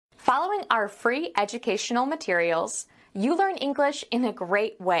Following our free educational materials, you learn English in a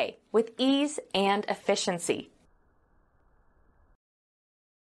great way with ease and efficiency.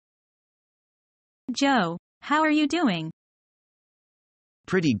 Joe, how are you doing?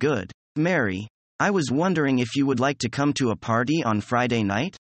 Pretty good. Mary, I was wondering if you would like to come to a party on Friday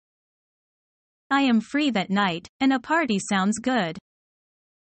night? I am free that night, and a party sounds good.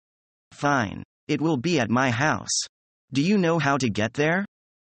 Fine. It will be at my house. Do you know how to get there?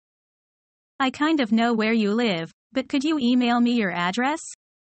 I kind of know where you live, but could you email me your address?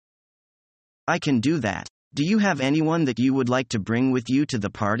 I can do that. Do you have anyone that you would like to bring with you to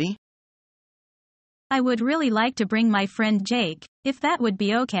the party? I would really like to bring my friend Jake, if that would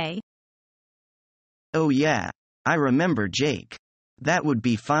be okay. Oh yeah, I remember Jake. That would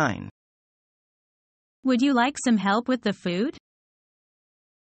be fine. Would you like some help with the food?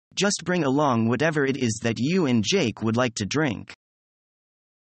 Just bring along whatever it is that you and Jake would like to drink.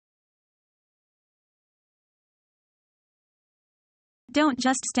 Don't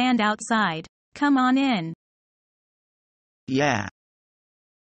just stand outside. Come on in. Yeah.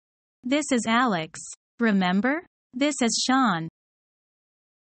 This is Alex. Remember? This is Sean.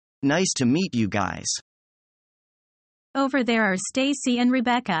 Nice to meet you guys. Over there are Stacy and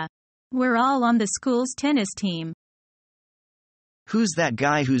Rebecca. We're all on the school's tennis team. Who's that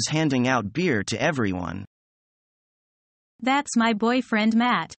guy who's handing out beer to everyone? That's my boyfriend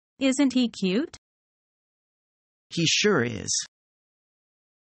Matt. Isn't he cute? He sure is.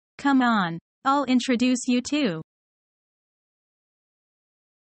 Come on. I'll introduce you too.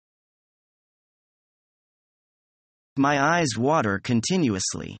 My eyes water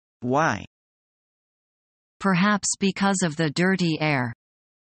continuously. Why? Perhaps because of the dirty air.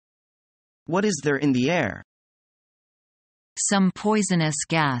 What is there in the air? Some poisonous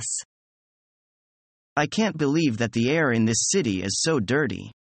gas. I can't believe that the air in this city is so dirty.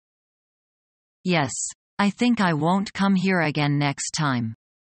 Yes, I think I won't come here again next time.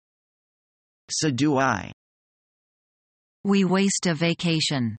 So do I. We waste a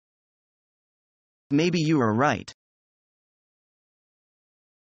vacation. Maybe you are right.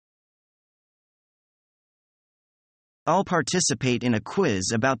 I'll participate in a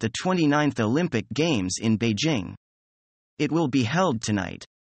quiz about the 29th Olympic Games in Beijing. It will be held tonight.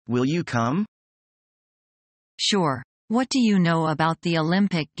 Will you come? Sure. What do you know about the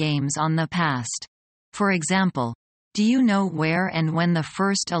Olympic Games on the past? For example, do you know where and when the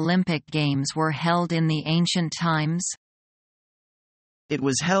first Olympic Games were held in the ancient times? It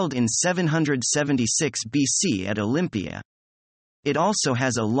was held in 776 BC at Olympia. It also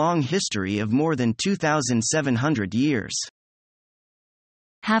has a long history of more than 2,700 years.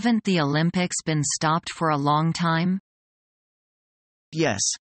 Haven't the Olympics been stopped for a long time? Yes,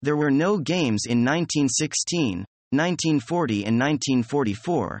 there were no games in 1916, 1940 and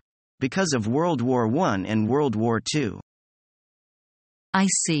 1944, because of World War I and World War II. I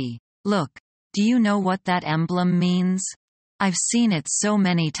see. Look, do you know what that emblem means? I've seen it so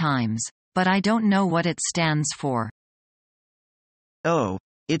many times, but I don't know what it stands for. Oh,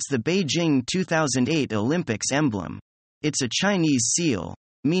 it's the Beijing 2008 Olympics emblem. It's a Chinese seal,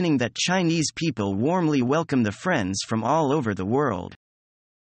 meaning that Chinese people warmly welcome the friends from all over the world.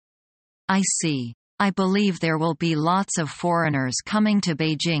 I see. I believe there will be lots of foreigners coming to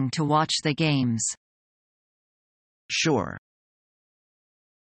Beijing to watch the games. Sure.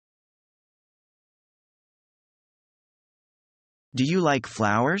 Do you like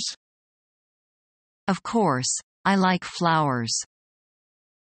flowers? Of course, I like flowers.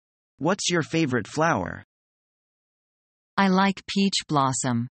 What's your favorite flower? I like peach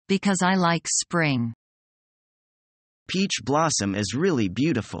blossom, because I like spring. Peach blossom is really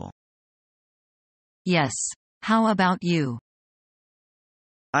beautiful. Yes. How about you?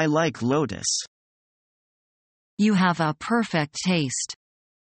 I like lotus. You have a perfect taste.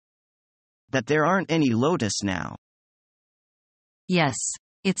 That there aren't any lotus now. Yes.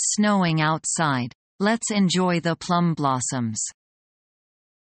 It's snowing outside. Let's enjoy the plum blossoms.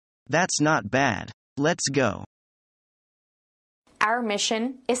 That's not bad. Let's go. Our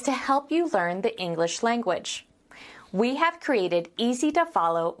mission is to help you learn the English language. We have created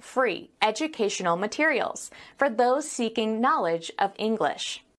easy-to-follow free educational materials for those seeking knowledge of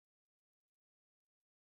English.